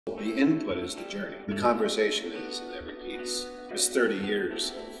The input is the journey. The conversation is in every piece. It's 30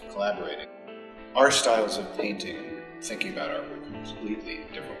 years of collaborating. Our styles of painting and thinking about art were completely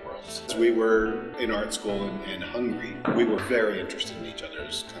different worlds. As we were in art school and hungry, we were very interested in each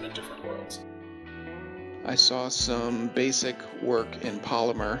other's kind of different worlds. I saw some basic work in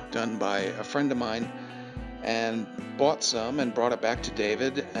polymer done by a friend of mine and bought some and brought it back to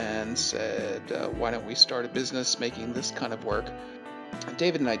David and said, why don't we start a business making this kind of work?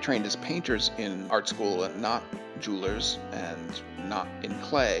 David and I trained as painters in art school and not jewelers and not in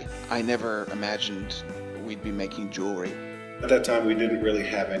clay. I never imagined we'd be making jewelry. At that time, we didn't really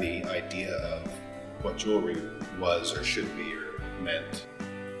have any idea of what jewelry was or should be or meant.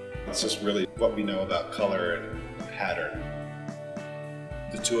 It's just really what we know about color and pattern.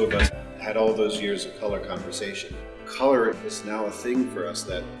 The two of us had all those years of color conversation. Color is now a thing for us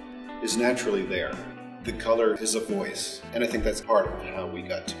that is naturally there. The color is a voice, and I think that's part of how we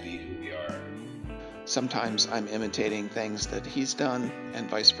got to be who we are. Sometimes I'm imitating things that he's done and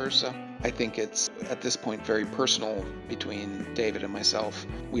vice versa. I think it's, at this point, very personal between David and myself.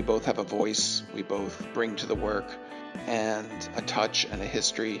 We both have a voice, we both bring to the work, and a touch and a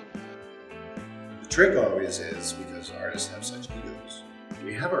history. The trick always is, because artists have such egos,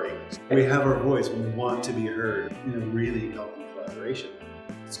 we have our egos. We have our voice, we want to be heard. In a really healthy collaboration,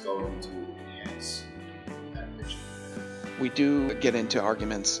 it's going to enhance that vision. We do get into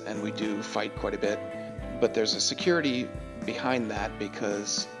arguments and we do fight quite a bit, but there's a security behind that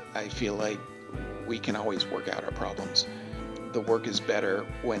because I feel like we can always work out our problems. The work is better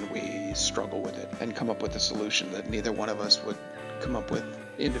when we struggle with it and come up with a solution that neither one of us would come up with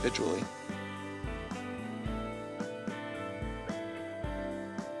individually.